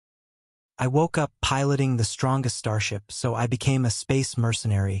I woke up piloting the strongest starship, so I became a space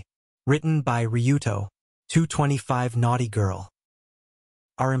mercenary. Written by Ryuto, 225 Naughty Girl.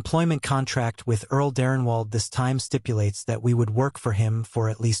 Our employment contract with Earl Darrenwald this time stipulates that we would work for him for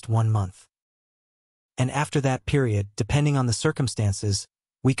at least 1 month. And after that period, depending on the circumstances,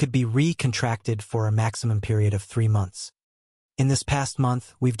 we could be re-contracted for a maximum period of 3 months. In this past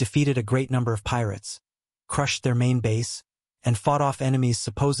month, we've defeated a great number of pirates, crushed their main base, and fought off enemies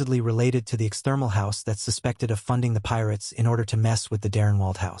supposedly related to the external house that's suspected of funding the pirates in order to mess with the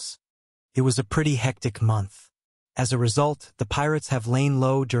Darrenwald house. It was a pretty hectic month. As a result, the pirates have lain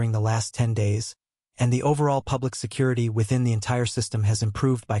low during the last 10 days, and the overall public security within the entire system has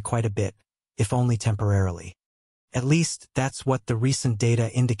improved by quite a bit, if only temporarily. At least, that's what the recent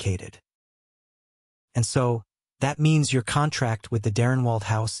data indicated. And so, that means your contract with the Darrenwald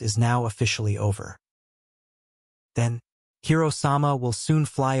house is now officially over. Then, Hiro-sama will soon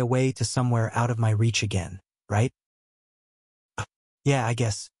fly away to somewhere out of my reach again, right? Yeah, I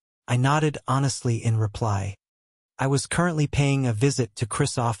guess. I nodded honestly in reply. I was currently paying a visit to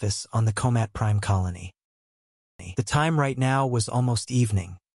Chris' office on the Comat Prime colony. The time right now was almost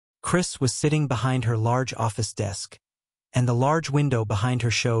evening. Chris was sitting behind her large office desk, and the large window behind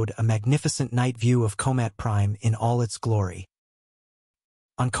her showed a magnificent night view of Comat Prime in all its glory.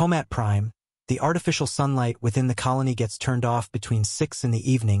 On Comat Prime, the artificial sunlight within the colony gets turned off between 6 in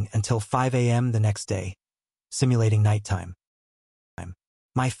the evening until 5 a.m. the next day, simulating nighttime.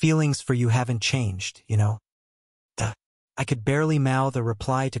 My feelings for you haven't changed, you know? I could barely mouth a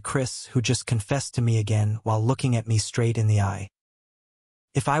reply to Chris, who just confessed to me again while looking at me straight in the eye.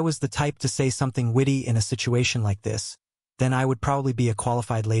 If I was the type to say something witty in a situation like this, then I would probably be a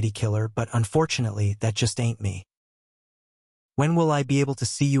qualified lady killer, but unfortunately, that just ain't me. When will I be able to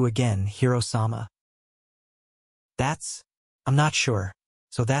see you again, Hiro-sama? I'm not sure,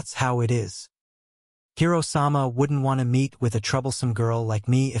 so that's how it is. Hiro-sama wouldn't want to meet with a troublesome girl like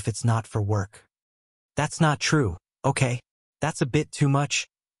me if it's not for work. That's not true, okay? That's a bit too much,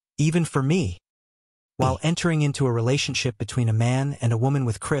 even for me. While entering into a relationship between a man and a woman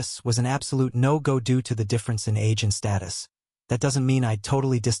with Chris was an absolute no-go due to the difference in age and status, that doesn't mean I'd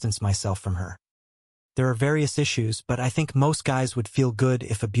totally distance myself from her. There are various issues, but I think most guys would feel good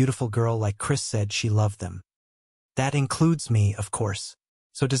if a beautiful girl like Chris said she loved them. That includes me, of course.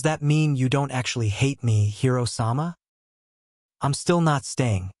 So does that mean you don't actually hate me, Hiro-sama? I'm still not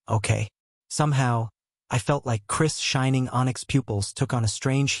staying, okay? Somehow, I felt like Chris' shining onyx pupils took on a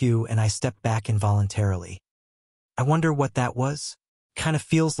strange hue and I stepped back involuntarily. I wonder what that was? Kind of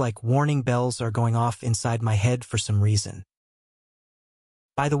feels like warning bells are going off inside my head for some reason.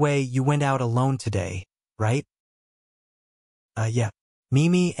 By the way, you went out alone today, right? Yeah.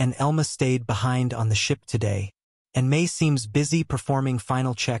 Mimi and Elma stayed behind on the ship today, and May seems busy performing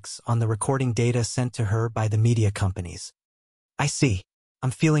final checks on the recording data sent to her by the media companies. I see.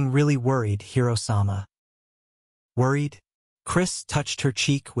 I'm feeling really worried, Hiro-sama. Worried? Chris touched her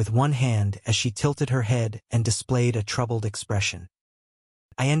cheek with one hand as she tilted her head and displayed a troubled expression.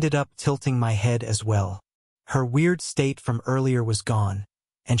 I ended up tilting my head as well. Her weird state from earlier was gone,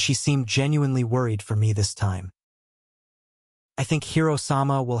 and she seemed genuinely worried for me this time. I think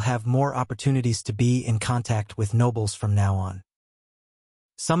Hiro-sama will have more opportunities to be in contact with nobles from now on.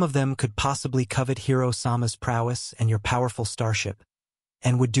 Some of them could possibly covet Hiro-sama's prowess and your powerful starship,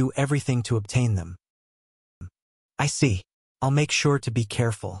 and would do everything to obtain them. I see. I'll make sure to be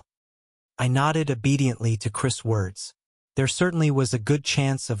careful. I nodded obediently to Chris' words. There certainly was a good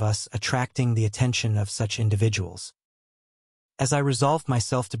chance of us attracting the attention of such individuals. As I resolved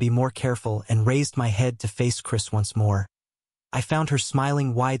myself to be more careful and raised my head to face Chris once more, I found her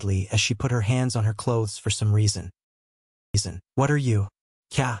smiling widely as she put her hands on her clothes for some reason. What are you?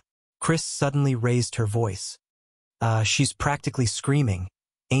 Kya? Chris suddenly raised her voice. She's practically screaming,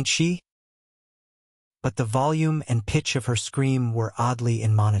 ain't she? But the volume and pitch of her scream were oddly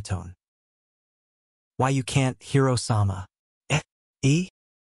in monotone. Why you can't, Hiro-sama?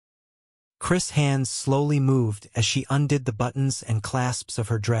 Chris' hands slowly moved as she undid the buttons and clasps of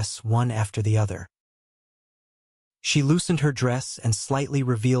her dress one after the other. She loosened her dress and slightly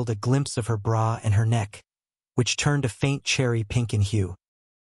revealed a glimpse of her bra and her neck, which turned a faint cherry pink in hue.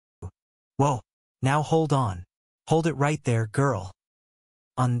 Whoa, now hold on. Hold it right there, girl.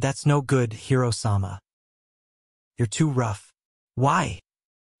 That's no good, Hiro-sama. You're too rough. Why?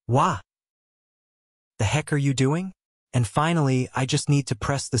 Why? The heck are you doing? And finally, I just need to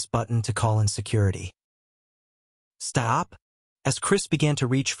press this button to call in security. Stop! As Chris began to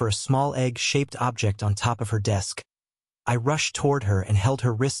reach for a small egg-shaped object on top of her desk, I rushed toward her and held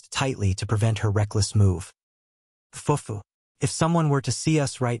her wrist tightly to prevent her reckless move. Fufu. If someone were to see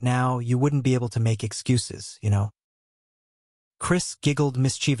us right now, you wouldn't be able to make excuses, you know? Chris giggled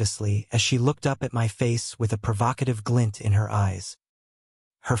mischievously as she looked up at my face with a provocative glint in her eyes.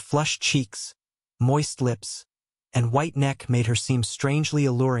 Her flushed cheeks, moist lips, and white neck made her seem strangely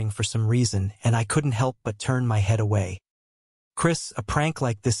alluring for some reason, and I couldn't help but turn my head away. Chris, a prank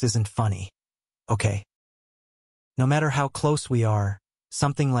like this isn't funny. Okay? No matter how close we are,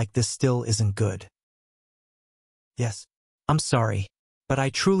 something like this still isn't good. Yes, I'm sorry, but I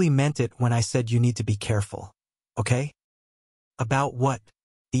truly meant it when I said you need to be careful. Okay? About what?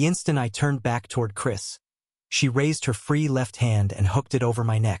 The instant I turned back toward Chris, she raised her free left hand and hooked it over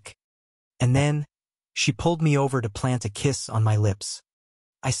my neck. And then, she pulled me over to plant a kiss on my lips.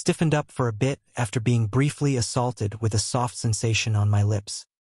 I stiffened up for a bit after being briefly assaulted with a soft sensation on my lips.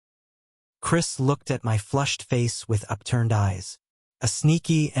 Chris looked at my flushed face with upturned eyes. A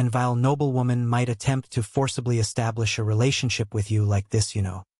sneaky and vile noblewoman might attempt to forcibly establish a relationship with you like this, you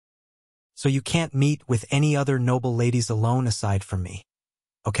know. So you can't meet with any other noble ladies alone aside from me.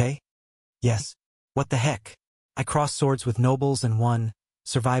 Okay? Yes. What the heck? I crossed swords with nobles and won,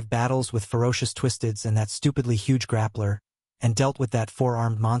 survived battles with ferocious twisteds and that stupidly huge grappler, and dealt with that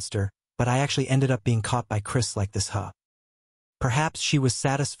four-armed monster, but I actually ended up being caught by Chris like this, huh? Perhaps she was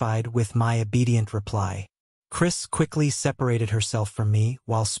satisfied with my obedient reply. Chris quickly separated herself from me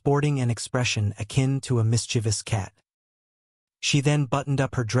while sporting an expression akin to a mischievous cat. She then buttoned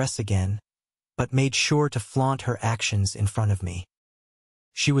up her dress again, but made sure to flaunt her actions in front of me.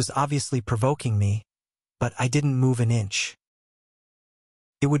 She was obviously provoking me, but I didn't move an inch.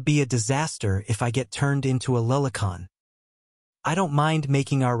 It would be a disaster if I get turned into a lullicon. I don't mind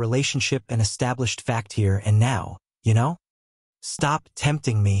making our relationship an established fact here and now, you know? Stop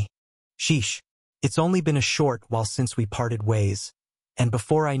tempting me. Sheesh. It's only been a short while since we parted ways, and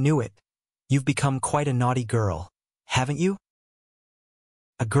before I knew it, you've become quite a naughty girl, haven't you?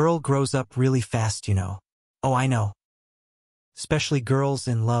 A girl grows up really fast, you know. Oh, I know. Especially girls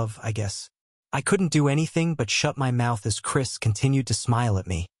in love, I guess. I couldn't do anything but shut my mouth as Chris continued to smile at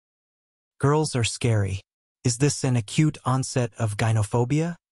me. Girls are scary. Is this an acute onset of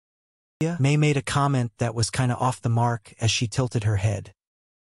gynophobia? May made a comment that was kinda off the mark as she tilted her head.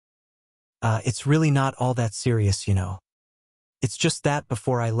 It's really not all that serious, you know. It's just that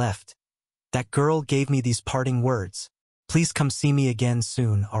before I left, that girl gave me these parting words. Please come see me again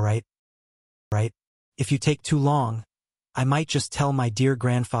soon, alright? Right? If you take too long, I might just tell my dear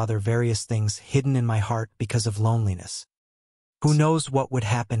grandfather various things hidden in my heart because of loneliness. Who knows what would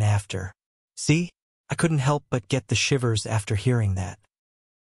happen after? See? I couldn't help but get the shivers after hearing that.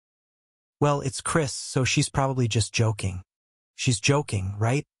 Well, it's Chris, so she's probably just joking. She's joking,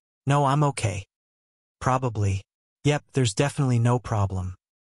 right? No, I'm okay. Probably. Yep, there's definitely no problem.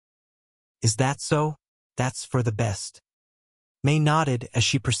 Is that so? That's for the best. May nodded as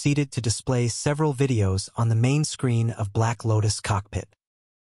she proceeded to display several videos on the main screen of Black Lotus Cockpit.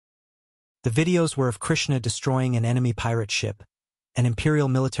 The videos were of Krishna destroying an enemy pirate ship, an Imperial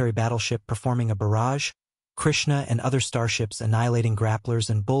military battleship performing a barrage, Krishna and other starships annihilating grapplers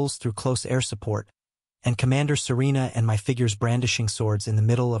and bulls through close air support, and Commander Serena and my figures brandishing swords in the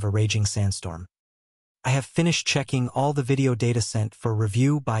middle of a raging sandstorm. I have finished checking all the video data sent for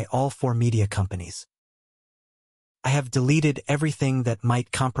review by all 4 media companies. I have deleted everything that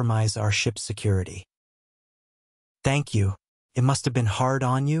might compromise our ship's security. Thank you. It must have been hard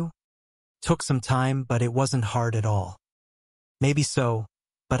on you? Took some time, but it wasn't hard at all. Maybe so,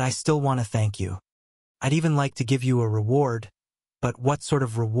 but I still want to thank you. I'd even like to give you a reward, but what sort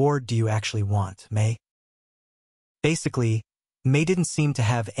of reward do you actually want, May? Basically, May didn't seem to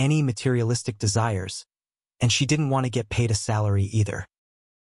have any materialistic desires, and she didn't want to get paid a salary either.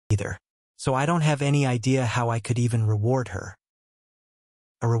 So I don't have any idea how I could even reward her.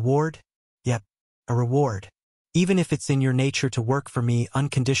 A reward? Yep, a reward. Even if it's in your nature to work for me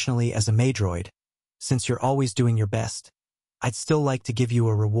unconditionally as a Maydroid, since you're always doing your best, I'd still like to give you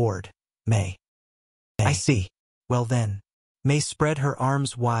a reward, May. I see. Well then. May spread her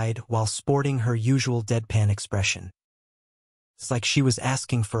arms wide while sporting her usual deadpan expression. It's like she was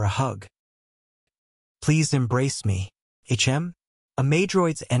asking for a hug. Please embrace me, HM? A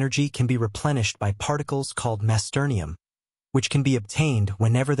Maydroid's energy can be replenished by particles called masternium, which can be obtained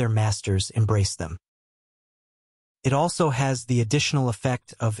whenever their masters embrace them. It also has the additional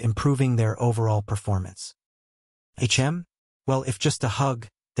effect of improving their overall performance. HM? Well, if just a hug,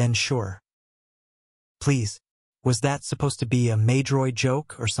 then sure. Please, was that supposed to be a Maydroid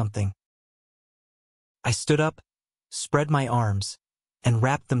joke or something? I stood up, spread my arms, and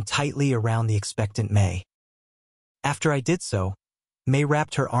wrapped them tightly around the expectant May. After I did so, May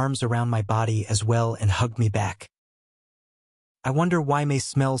wrapped her arms around my body as well and hugged me back. I wonder why May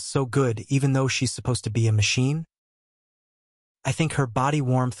smells so good even though she's supposed to be a machine? I think her body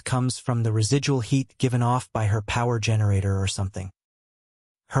warmth comes from the residual heat given off by her power generator or something.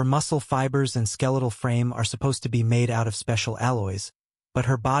 Her muscle fibers and skeletal frame are supposed to be made out of special alloys, but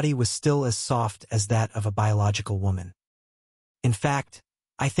her body was still as soft as that of a biological woman. In fact,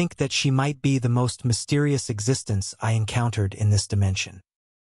 I think that she might be the most mysterious existence I encountered in this dimension.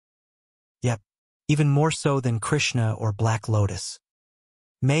 Yep, even more so than Krishna or Black Lotus.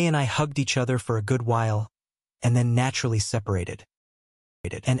 May and I hugged each other for a good while, and then naturally separated.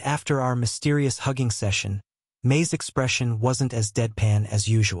 And after our mysterious hugging session, May's expression wasn't as deadpan as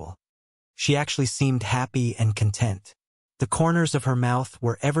usual. She actually seemed happy and content. The corners of her mouth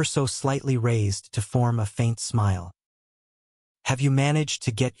were ever so slightly raised to form a faint smile. Have you managed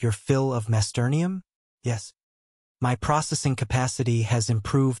to get your fill of masternium? Yes. My processing capacity has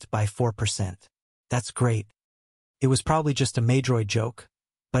improved by 4%. That's great. It was probably just a Maydroid joke,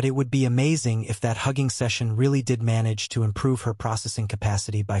 but it would be amazing if that hugging session really did manage to improve her processing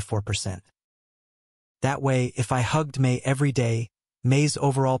capacity by 4%. That way, if I hugged May every day, May's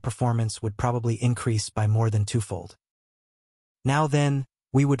overall performance would probably increase by more than twofold. Now then,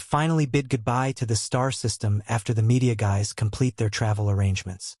 we would finally bid goodbye to the star system after the media guys complete their travel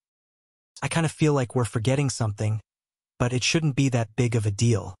arrangements. I kind of feel like we're forgetting something, but it shouldn't be that big of a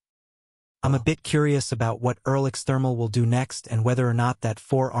deal. I'm a bit curious about what Ehrlich's thermal will do next and whether or not that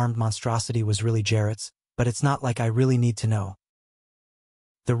four-armed monstrosity was really Jarrett's, but it's not like I really need to know.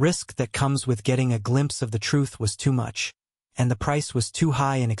 The risk that comes with getting a glimpse of the truth was too much, and the price was too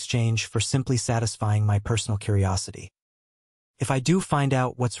high in exchange for simply satisfying my personal curiosity. If I do find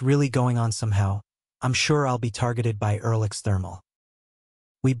out what's really going on somehow, I'm sure I'll be targeted by Ehrlich's thermal.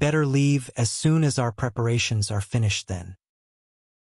 We better leave as soon as our preparations are finished then.